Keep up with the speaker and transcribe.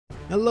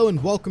Hello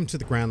and welcome to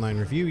the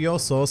GrandLineReview, your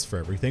source for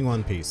everything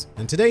One Piece.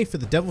 And today for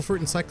the Devil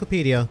Fruit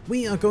Encyclopedia,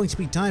 we are going to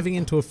be diving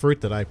into a fruit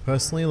that I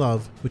personally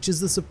love, which is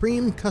the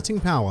supreme cutting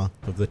power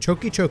of the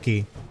Choki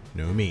Choki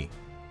no Mi.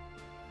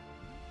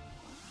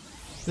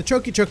 The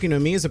Choki Choki no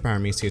Mi is a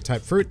paramecia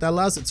type fruit that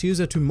allows its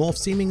user to morph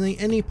seemingly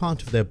any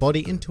part of their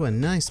body into a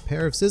nice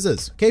pair of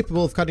scissors,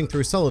 capable of cutting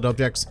through solid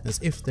objects as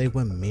if they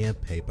were mere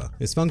paper.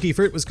 This funky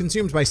fruit was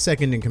consumed by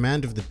second in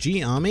command of the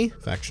G Army,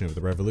 faction of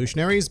the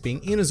revolutionaries,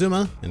 being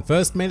Inazuma, and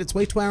first made its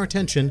way to our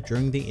attention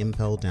during the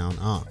Impel Down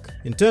arc.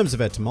 In terms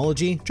of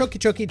etymology, Choki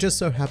Choki just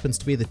so happens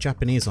to be the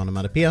Japanese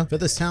onomatopoeia for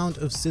the sound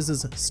of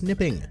scissors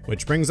snipping,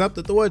 which brings up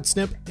that the word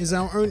snip is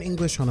our own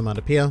English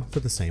onomatopoeia for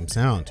the same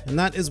sound, and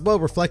that is well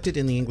reflected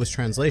in the English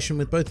translation,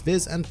 with both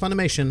Viz and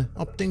Funimation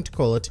opting to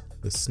call it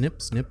the Snip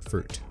Snip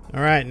fruit.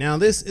 Alright, now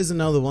this is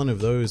another one of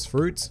those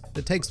fruits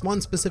that takes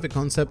one specific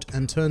concept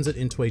and turns it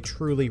into a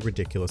truly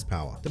ridiculous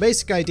power. The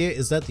basic idea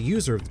is that the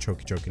user of the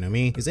Choki Choki no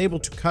Mi is able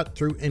to cut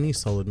through any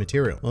solid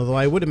material, although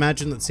I would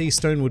imagine that sea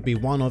stone would be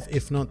one of,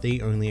 if not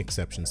the only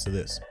exceptions to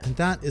this. And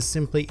that is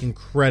simply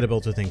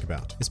incredible to think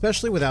about,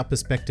 especially with our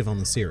perspective on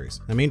the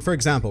series. I mean, for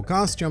example,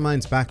 cast your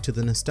minds back to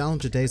the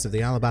nostalgia days of the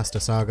Alabasta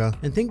saga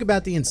and think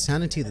about the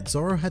insanity that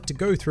Zoro had to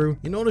go through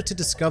in order to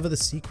discover the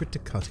secret to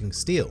cutting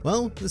steel.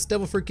 Well, this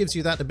devil fruit gives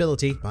you that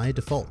ability by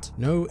default.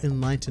 No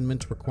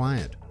enlightenment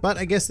required. But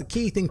I guess the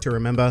key thing to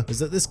remember is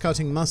that this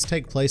cutting must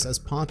take place as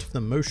part of the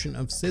motion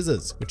of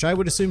scissors, which I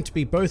would assume to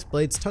be both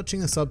blades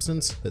touching a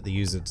substance that the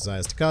user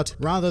desires to cut,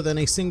 rather than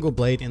a single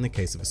blade in the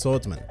case of a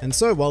swordsman. And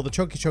so while the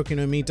Choki Choki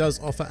no Mi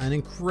does offer an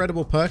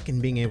incredible perk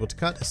in being able to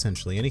cut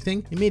essentially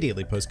anything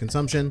immediately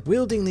post-consumption,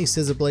 wielding these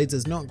scissor blades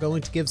is not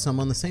going to give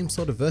someone the same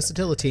sort of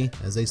versatility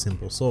as a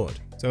simple sword.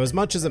 So as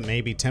much as it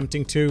may be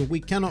tempting to, we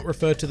cannot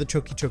refer to the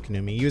Choki Choki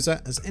no Mi user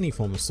as any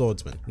form of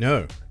swordsman.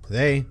 No,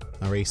 they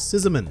are a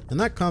scissorman, and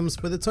that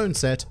comes with its own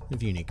set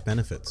of unique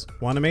benefits.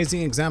 One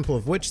amazing example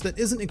of which that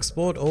isn't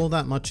explored all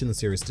that much in the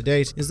series to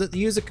date is that the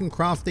user can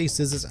craft these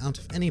scissors out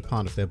of any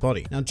part of their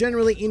body. Now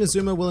generally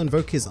Inazuma will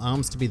invoke his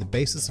arms to be the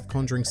basis of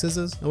conjuring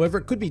scissors, however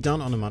it could be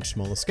done on a much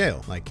smaller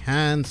scale, like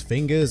hands,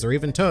 fingers, or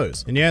even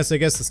toes. And yes, I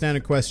guess the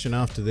standard question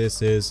after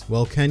this is,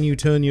 well, can you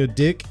turn your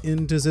dick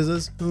into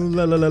scissors?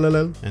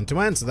 And to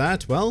answer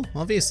that, well,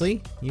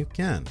 obviously you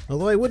can.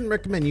 Although I wouldn't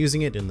recommend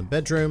using it in the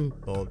bedroom,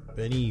 or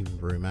any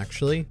room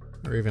actually,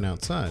 or even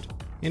outside.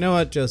 You know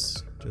what,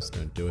 just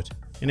don't do it.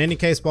 In any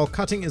case, while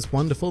cutting is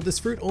wonderful, this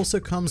fruit also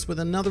comes with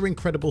another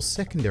incredible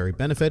secondary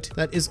benefit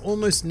that is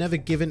almost never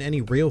given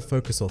any real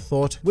focus or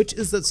thought, which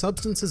is that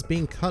substances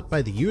being cut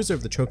by the user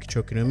of the Choki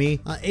Choki no Mi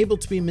are able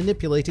to be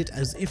manipulated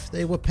as if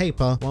they were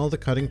paper while the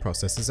cutting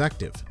process is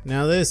active.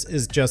 Now this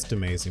is just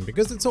amazing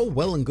because it's all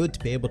well and good to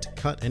be able to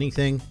cut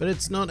anything, but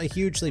it's not a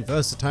hugely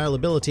versatile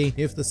ability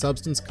if the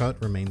substance cut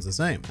remains the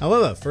same.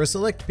 However, for a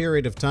select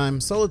period of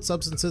time, solid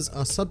substances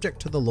are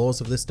subject to the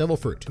laws of this devil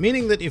fruit,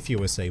 meaning that if you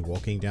were, say,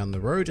 walking down the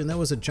road and there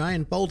was a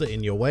giant boulder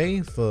in your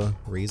way for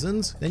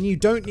reasons, then you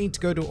don't need to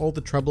go to all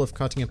the trouble of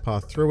cutting a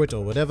path through it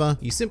or whatever.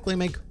 You simply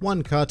make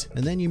one cut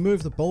and then you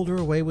move the boulder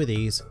away with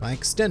ease by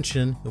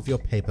extension of your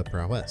paper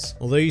prowess.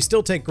 Although you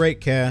still take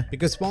great care,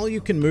 because while you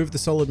can move the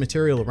solid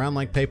material around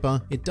like paper,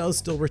 it does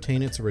still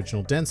retain its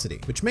original density,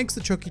 which makes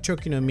the Choki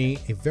Choki no Mi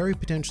a very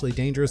potentially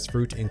dangerous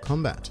fruit in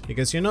combat,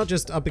 because you're not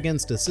just up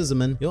against a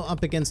scissorman, you're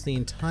up against the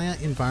entire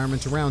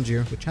environment around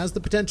you, which has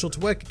the potential to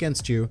work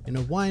against you in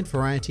a wide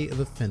variety of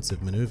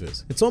offensive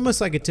maneuvers. It's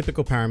almost like a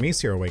typical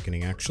paramecia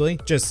awakening actually,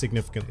 just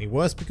significantly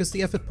worse because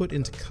the effort put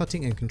into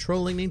cutting and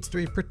controlling needs to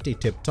be pretty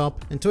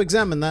tip-top, and to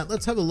examine that,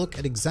 let's have a look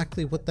at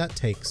exactly what that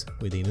takes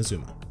with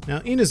Inazuma. Now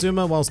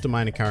Inazuma, whilst a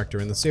minor character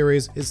in the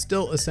series, is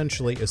still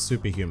essentially a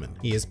superhuman.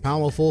 He is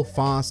powerful,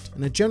 fast,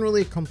 and a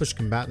generally accomplished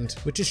combatant,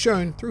 which is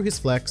shown through his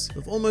flex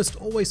of almost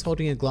always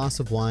holding a glass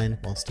of wine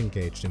whilst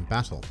engaged in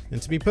battle.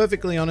 And to be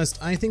perfectly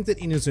honest, I think that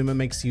Inazuma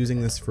makes using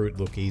this fruit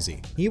look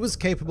easy. He was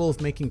capable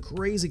of making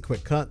crazy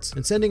quick cuts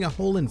and sending a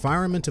whole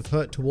environment of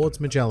hurt towards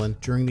Magellan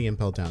during the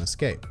Impel Down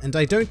escape. And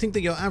I don't think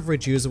that your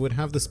average user would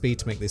have the speed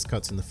to make these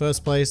cuts in the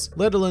first place,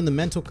 let alone the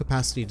mental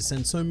capacity to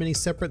send so many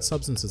separate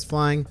substances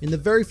flying in the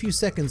very few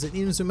seconds that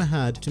Inazuma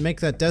had to make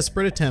that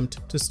desperate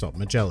attempt to stop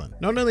Magellan.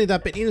 Not only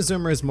that, but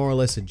Inazuma is more or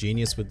less a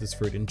genius with this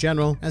fruit in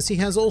general, as he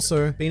has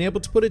also been able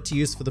to put it to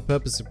use for the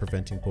purpose of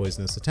preventing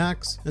poisonous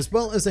attacks, as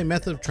well as a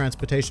method of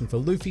transportation for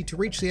Luffy to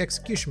reach the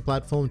execution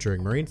platform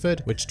during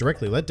Marineford, which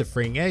directly led to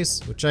freeing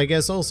Ace, which I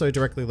guess also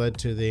directly led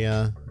to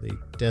the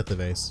death of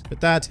Ace.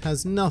 But that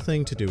has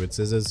nothing to do with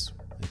scissors,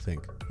 I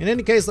think. In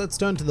any case, let's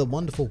turn to the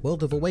wonderful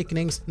world of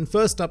awakenings, and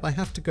first up I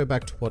have to go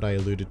back to what I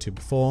alluded to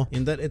before,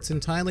 in that it's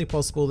entirely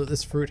possible that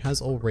this fruit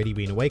has already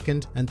been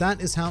awakened, and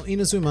that is how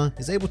Inazuma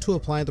is able to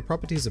apply the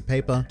properties of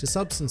paper to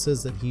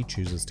substances that he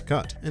chooses to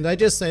cut. And I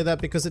just say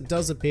that because it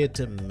does appear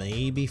to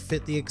maybe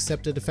fit the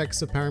accepted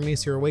effects of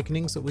paramecia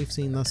awakenings that we've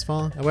seen thus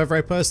far. However,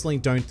 I personally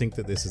don't think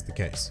that this is the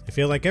case. I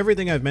feel like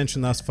everything I've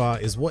mentioned thus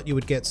far is what you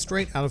would get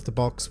straight out of the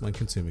box when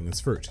consuming this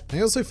fruit.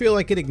 I also feel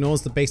like it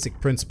ignores the basic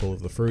principle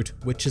of the fruit,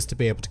 which is to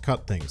be able to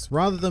cut things. things,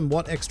 rather than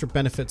what extra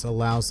benefits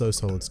allows those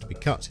solids to be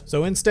cut.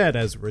 So instead,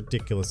 as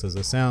ridiculous as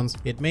it sounds,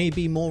 it may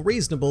be more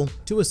reasonable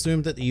to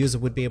assume that the user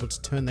would be able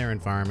to turn their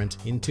environment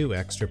into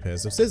extra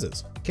pairs of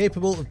scissors,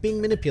 capable of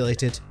being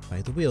manipulated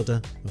by the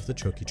wielder of the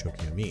Choki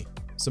Choki no Mi.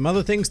 Some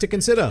other things to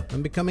consider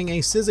when becoming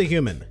a scissor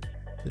human.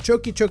 The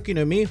Choki Choki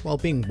no Mi, while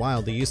being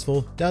wildly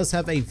useful, does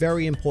have a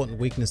very important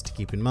weakness to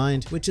keep in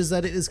mind, which is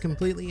that it is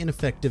completely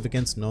ineffective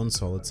against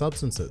non-solid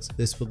substances.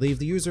 This would leave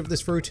the user of this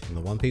fruit in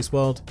the One Piece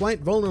world quite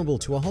vulnerable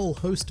to a whole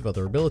host of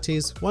other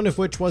abilities, one of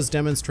which was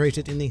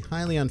demonstrated in the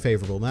highly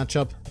unfavorable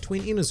matchup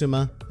between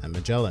Inazuma and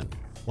Magellan.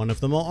 One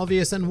of the more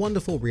obvious and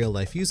wonderful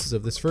real-life uses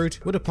of this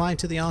fruit would apply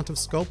to the art of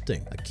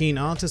sculpting. A keen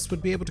artist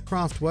would be able to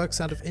craft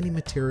works out of any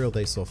material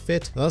they saw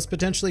fit, thus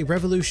potentially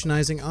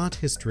revolutionizing art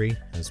history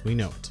as we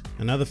know it.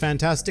 Another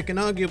fantastic and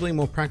arguably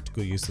more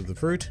practical use of the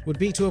fruit would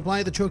be to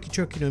apply the Choki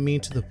Choki no Mi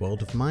to the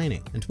world of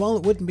mining. And while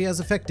it wouldn't be as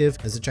effective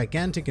as a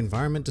gigantic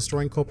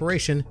environment-destroying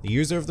corporation, the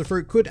user of the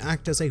fruit could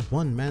act as a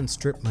one-man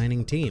strip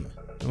mining team.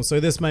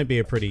 Also, this might be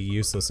a pretty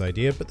useless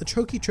idea, but the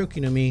Choki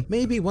Choki no Mi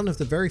may be one of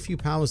the very few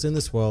powers in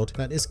this world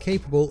that is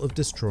capable of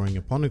destroying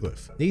a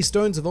poneglyph. These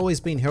stones have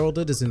always been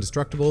heralded as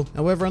indestructible,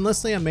 however,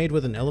 unless they are made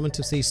with an element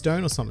of sea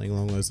stone or something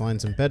along those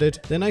lines embedded,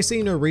 then I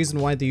see no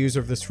reason why the user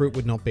of this fruit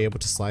would not be able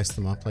to slice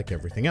them up like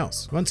everything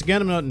else. Once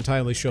again, I'm not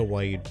entirely sure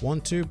why you'd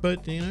want to,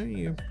 but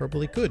you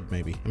probably could,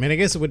 maybe. I mean, I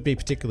guess it would be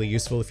particularly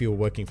useful if you were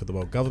working for the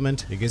world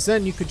government, because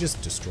then you could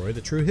just destroy the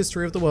true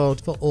history of the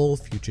world for all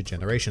future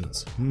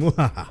generations.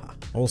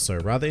 Also,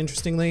 rather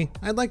interestingly,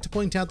 I'd like to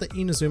point out that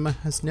Inazuma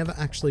has never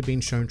actually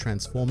been shown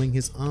transforming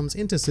his arms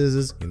into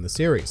scissors in the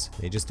series.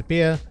 They just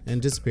appear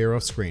and disappear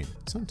off screen,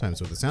 sometimes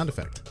with a sound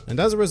effect. And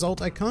as a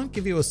result, I can't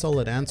give you a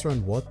solid answer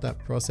on what that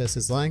process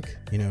is like.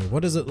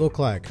 What does it look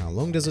like? How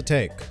long does it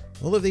take?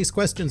 All of these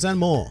questions and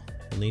more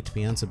will need to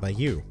be answered by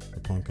you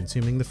upon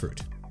consuming the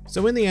fruit.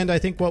 So in the end, I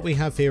think what we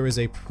have here is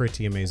a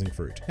pretty amazing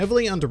fruit,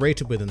 heavily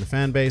underrated within the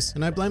fanbase,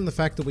 and I blame the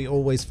fact that we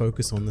always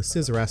focus on the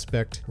scissor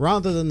aspect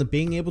rather than the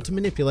being able to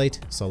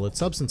manipulate solid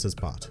substances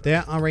part.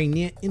 There are a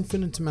near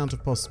infinite amount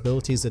of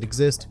possibilities that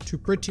exist to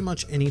pretty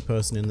much any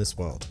person in this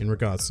world in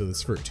regards to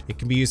this fruit. It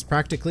can be used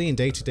practically in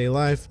day-to-day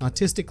life,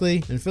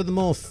 artistically, and for the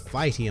more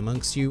fighty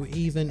amongst you,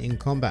 even in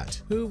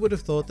combat. Who would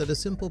have thought that a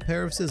simple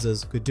pair of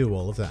scissors could do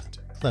all of that?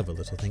 Clever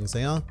little things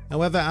they are.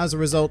 However, as a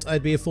result,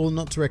 I'd be a fool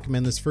not to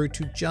recommend this fruit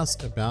to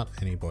just about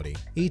anybody.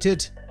 Eat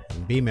it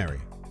and be merry.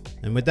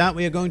 And with that,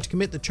 we are going to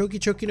commit the Choki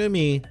Choki no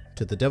Mi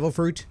to the Devil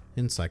Fruit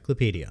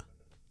Encyclopedia.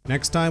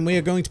 Next time, we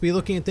are going to be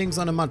looking at things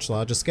on a much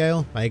larger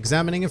scale by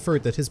examining a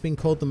fruit that has been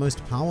called the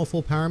most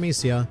powerful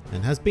paramecia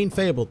and has been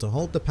fabled to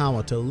hold the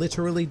power to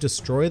literally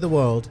destroy the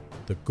world,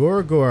 the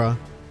Gura Gura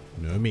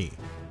no Mi.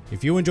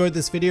 If you enjoyed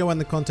this video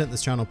and the content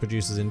this channel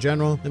produces in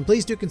general, then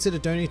please do consider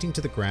donating to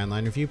the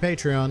GrandLineReview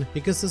Patreon,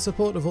 because the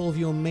support of all of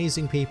you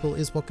amazing people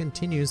is what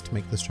continues to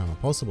make this channel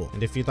possible.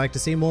 And if you'd like to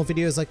see more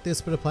videos like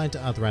this but applied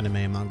to other anime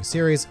and manga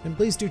series, then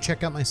please do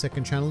check out my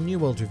second channel, New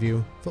World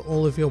Review, for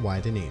all of your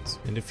wider needs.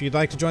 And if you'd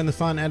like to join the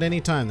fun at any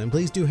time, then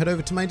please do head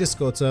over to my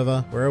Discord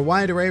server, where a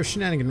wide array of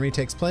shenaniganry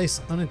takes place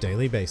on a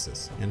daily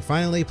basis. And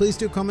finally, please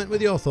do comment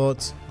with your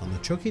thoughts on the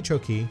Choki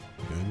Choki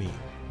no Mi.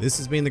 This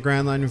has been the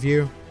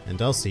GrandLineReview,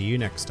 and I'll see you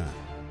next time.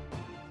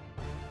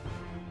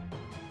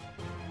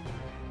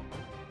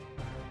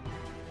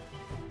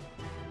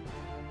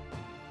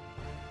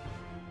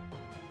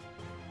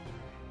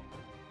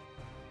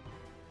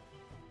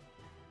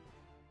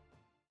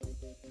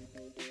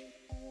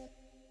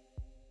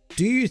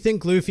 Do you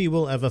think Luffy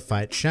will ever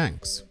fight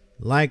Shanks?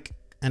 Like,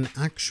 an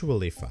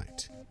actually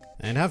fight?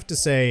 I'd have to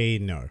say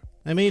no.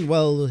 I mean,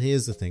 well,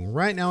 here's the thing.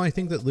 Right now, I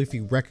think that Luffy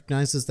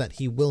recognizes that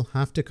he will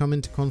have to come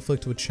into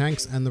conflict with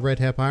Shanks and the Red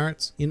Hair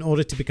Pirates in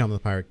order to become the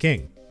Pirate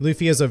King.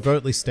 Luffy has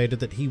overtly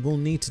stated that he will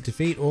need to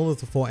defeat all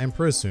of the 4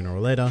 Emperors sooner or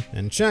later,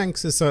 and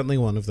Shanks is certainly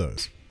one of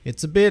those.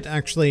 It's a bit,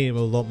 actually, a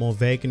lot more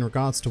vague in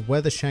regards to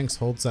whether Shanks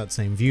holds that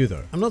same view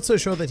though. I'm not so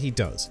sure that he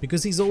does,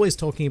 because he's always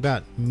talking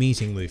about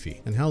meeting Luffy,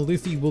 and how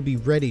Luffy will be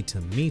ready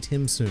to meet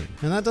him soon.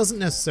 And that doesn't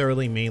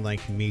necessarily mean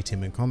like meet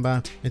him in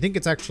combat. I think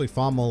it's actually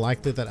far more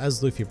likely that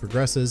as Luffy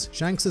progresses,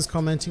 Shanks is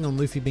commenting on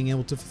Luffy being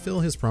able to fulfill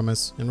his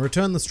promise and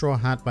return the Straw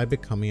Hat by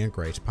becoming a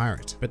great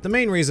pirate. But the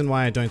main reason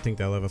why I don't think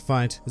they'll ever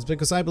fight is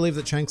because I believe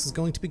that Shanks is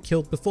going to be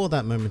killed before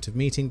that moment of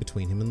meeting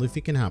between him and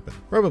Luffy can happen.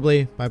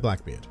 Probably by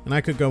Blackbeard. And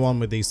I could go on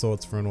with these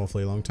thoughts for an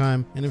awfully long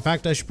time, and in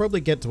fact I should probably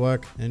get to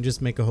work and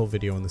just make a whole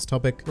video on this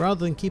topic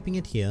rather than keeping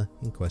it here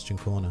in Question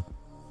Corner.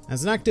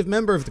 As an active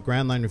member of the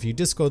GrandLineReview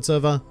Discord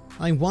server,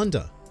 I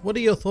wonder, what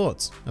are your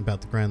thoughts about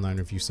the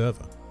GrandLineReview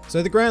server?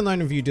 So the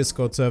GrandLineReview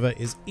Discord server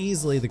is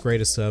easily the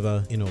greatest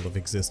server in all of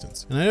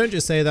existence. And I don't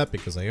just say that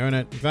because I own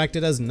it. In fact,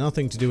 it has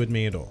nothing to do with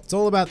me at all. It's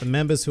all about the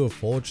members who have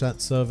forged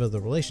that server, the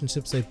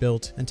relationships they've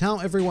built, and how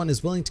everyone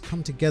is willing to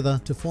come together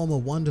to form a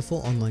wonderful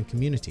online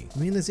community. I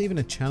mean, there's even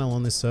a channel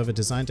on this server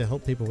designed to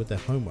help people with their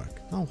homework.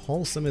 How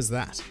wholesome is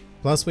that?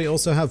 Plus, we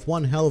also have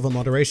one hell of a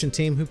moderation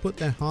team who put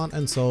their heart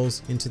and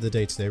souls into the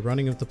day-to-day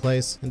running of the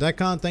place, and I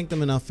can't thank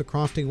them enough for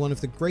crafting one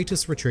of the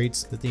greatest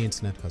retreats that the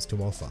internet has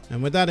to offer.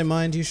 And with that in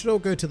mind, you should all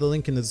go to the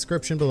link in the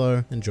description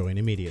below and join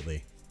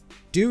immediately.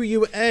 Do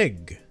you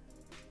egg?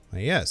 Why,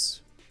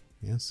 yes.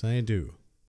 Yes, I do.